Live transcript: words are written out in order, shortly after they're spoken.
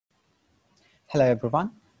Hello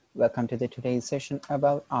everyone, welcome to today's session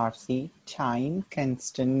about RC time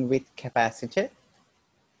constant with capacitor.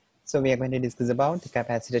 So we are going to discuss about the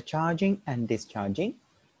capacitor charging and discharging,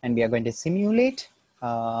 and we are going to simulate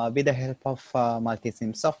with the help of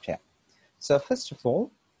Multisim software. So first of all,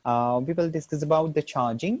 we will discuss about the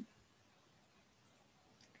charging.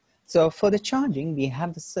 So for the charging, we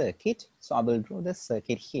have the circuit. So I will draw the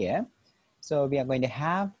circuit here. So we are going to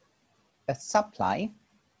have a supply.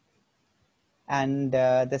 And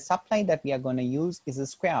the supply that we are going to use is a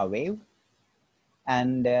square wave,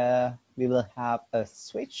 and we will have a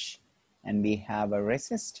switch, and we have a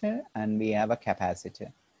resistor, and we have a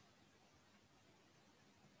capacitor.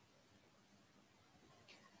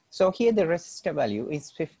 So here the resistor value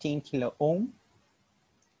is 15 kilo ohm,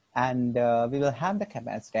 and we will have the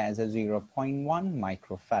capacitor as a 0.1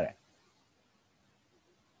 microfarad.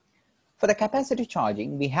 For the capacitor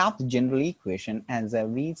charging, we have the general equation as a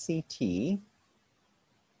VCT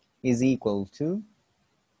is equal to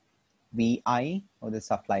VI, or the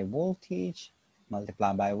supply voltage,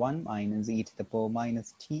 multiplied by 1 minus e to the power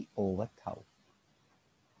minus t over tau.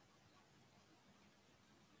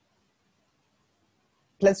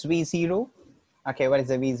 Plus V0. Okay, what is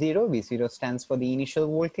the V0? V0 stands for the initial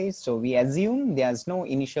voltage. So we assume there's no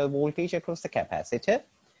initial voltage across the capacitor.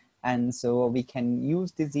 And so we can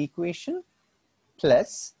use this equation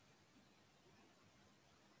plus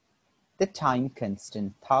the time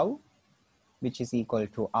constant tau, which is equal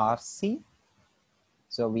to RC.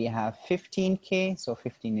 So we have 15K, so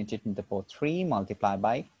 15 into 10 to the power 3 multiplied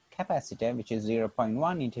by capacitor, which is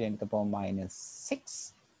 0.1 into 10 to the power minus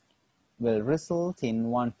 6, will result in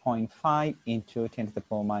 1.5 into 10 to the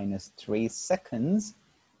power minus 3 seconds,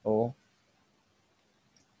 or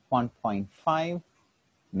 1.5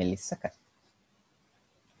 milliseconds.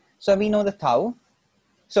 So we know the tau.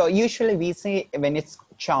 So usually we say when it's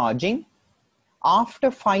charging, after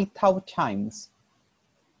 5 tau times,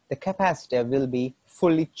 the capacitor will be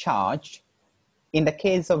fully charged. In the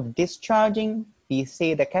case of discharging, we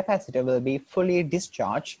say the capacitor will be fully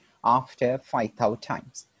discharged after 5 tau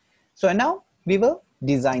times. So now we will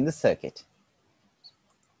design the circuit.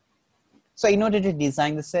 So in order to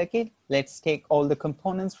design the circuit, let's take all the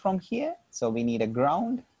components from here. So we need a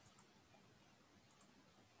ground.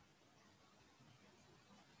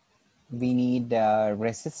 We need a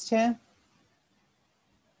resistor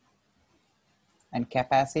and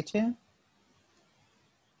capacitor.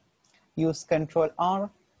 Use Control R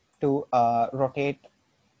to rotate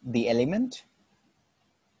the element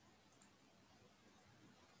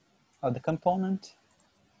of the component.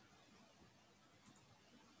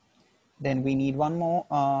 Then we need one more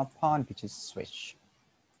part, which is switch.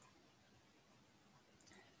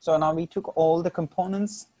 So now we took all the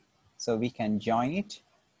components, so we can join it.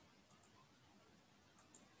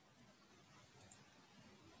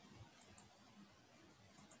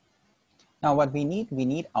 Now what we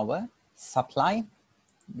need our supply,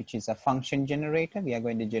 which is a function generator. We are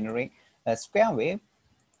going to generate a square wave.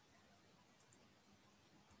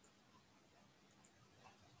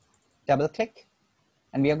 Double click,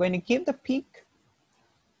 and we are going to give the peak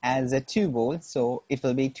as a 2 volts. So it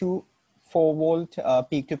will be 4 volt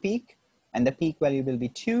peak to peak, and the peak value will be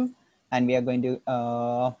 2. And we are going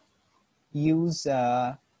to use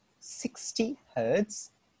 60 Hertz.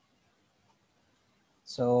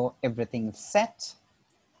 So everything is set.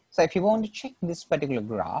 So if you want to check this particular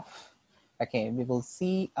graph, okay, we will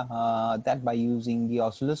see that by using the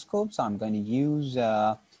oscilloscope. So I'm going to use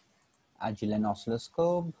Agilent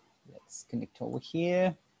oscilloscope. Let's connect over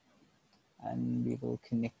here, and we will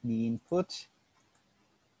connect the input.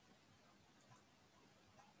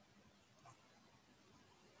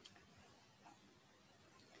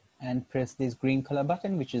 And press this green color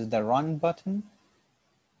button, which is the run button.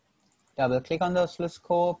 Double click on the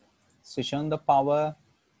oscilloscope, switch on the power.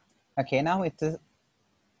 Okay, now it's a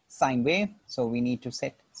sine wave, so we need to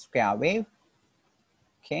set square wave.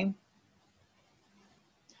 Okay,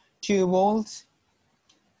 2 volts.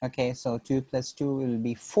 Okay, so 2 plus 2 will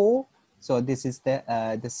be 4. So this is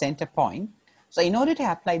the center point. So in order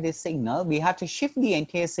to apply this signal, we have to shift the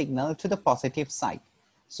entire signal to the positive side.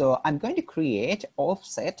 So I'm going to create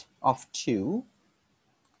offset of 2.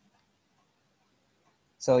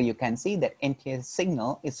 So you can see that entire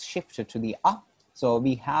signal is shifted to the up. So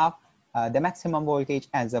we have the maximum voltage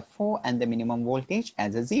as a 4 and the minimum voltage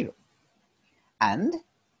as a 0. And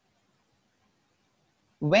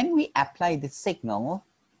when we apply the signal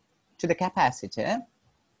to the capacitor,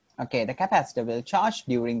 okay, the capacitor will charge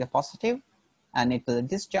during the positive and it will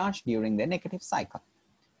discharge during the negative cycle.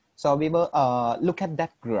 So we will look at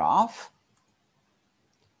that graph.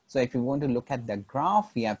 So if you want to look at the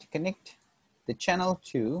graph, we have to connect the channel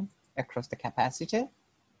 2 across the capacitor,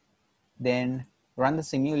 then run the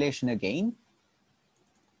simulation again.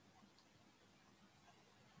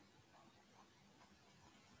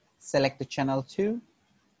 Select the channel 2,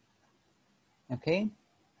 okay.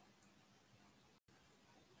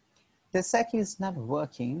 The circuit is not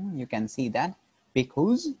working, you can see that,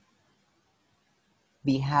 because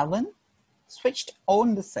we haven't switched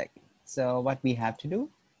on the circuit. So what we have to do,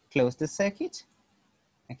 close the circuit,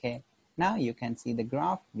 okay. Now you can see the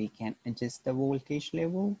graph, we can adjust the voltage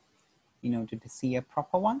level in order to see a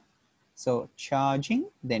proper one. So charging,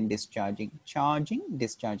 then discharging, charging,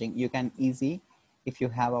 discharging. You can easy, if you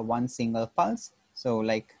have a one single pulse, so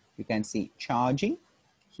like you can see charging,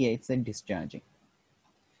 here it's a discharging.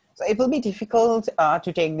 So it will be difficult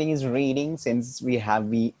to take these readings since we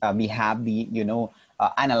have the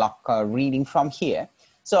analog reading from here.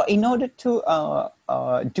 So in order to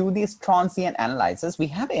do this transient analysis, we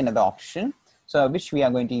have another option, so which we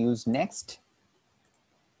are going to use next.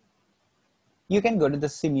 You can go to the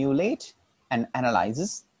simulate and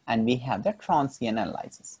analysis, and we have the transient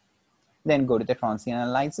analysis. Then go to the transient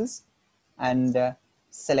analysis and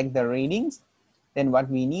select the readings. Then what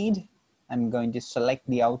we need, I'm going to select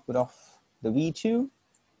the output of the V2.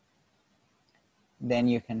 Then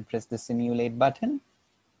you can press the simulate button.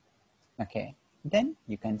 Okay, then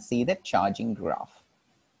you can see the charging graph.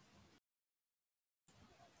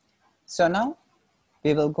 So now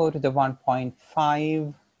we will go to the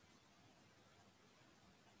 1.5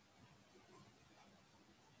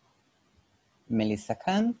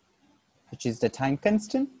 millisecond, which is the time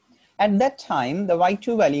constant. At that time, the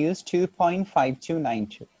Y2 value is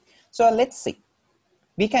 2.5292. So let's see.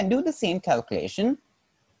 We can do the same calculation.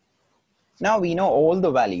 Now we know all the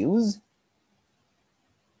values.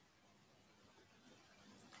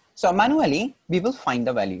 So manually, we will find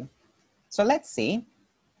the value. So let's see.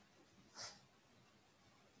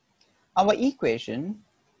 Our equation,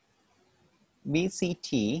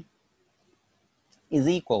 VCT is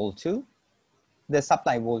equal to the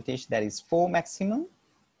supply voltage, that is 4 maximum,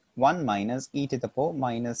 1 minus e to the power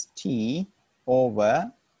minus t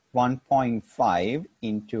over 1.5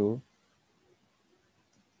 into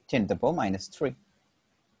 10 to the power minus 3.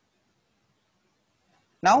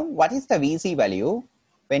 Now, what is the VC value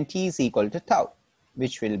when t is equal to tau,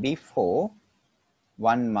 which will be 4,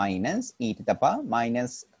 1 minus e to the power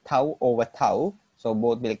minus tau over tau. So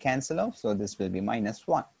both will cancel off. So this will be minus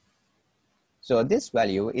 1. So this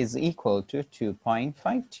value is equal to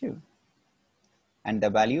 2.52. And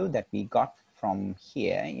the value that we got from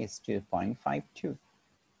here is 2.52.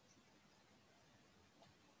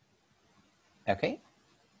 Okay.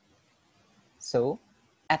 So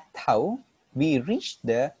at tau, we reached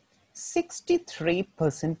the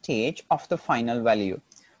 63% of the final value.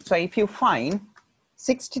 So if you find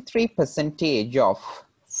 63% of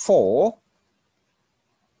 4,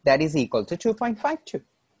 that is equal to 2.52.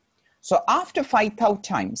 So after 5 tau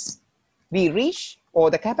times, we reach, or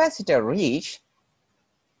the capacitor reach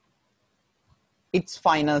its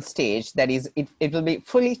final stage, that is, it will be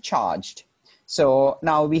fully charged. So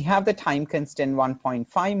now we have the time constant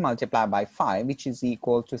 1.5 multiplied by 5, which is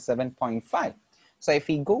equal to 7.5. So if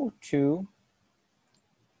we go to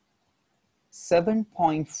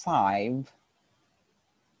 7.5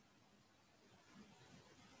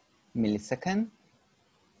 millisecond,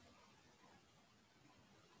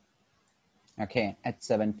 okay, at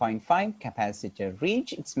 7.5, capacitor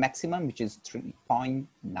reach its maximum, which is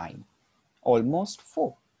 3.9, almost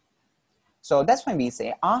 4. So that's why we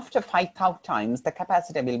say after 5 tau times, the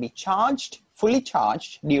capacitor will be charged, fully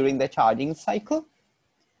charged during the charging cycle.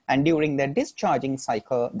 And during the discharging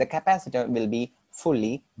cycle, the capacitor will be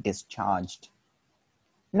fully discharged.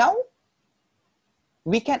 Now,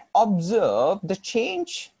 we can observe the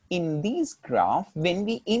change in these graphs when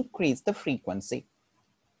we increase the frequency.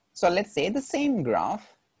 So let's say the same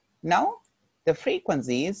graph. Now, the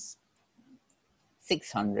frequency is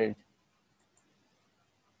 600.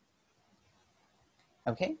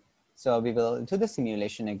 Okay, so we will do the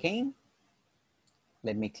simulation again.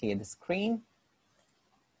 Let me clear the screen.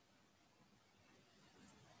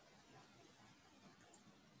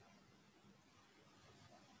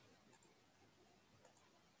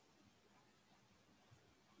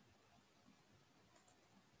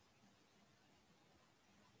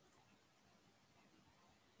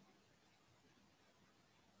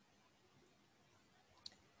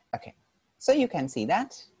 Okay, so you can see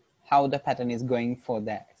that how the pattern is going for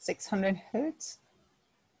the 600 Hertz,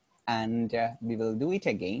 and we will do it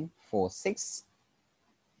again for 6.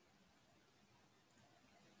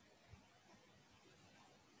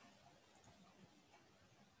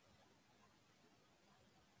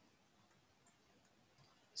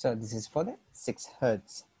 So this is for the 6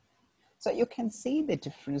 Hertz. So you can see the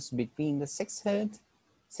difference between the 6 Hertz,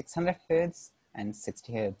 600 Hertz, and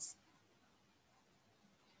 60 Hertz.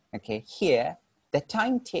 Okay, here, the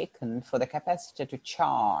time taken for the capacitor to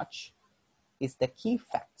charge is the key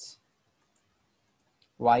fact.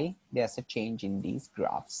 Why there's a change in these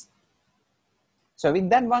graphs. So with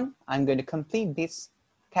that one, I'm going to complete this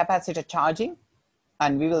capacitor charging,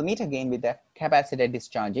 and we will meet again with the capacitor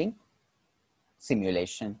discharging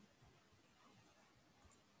simulation.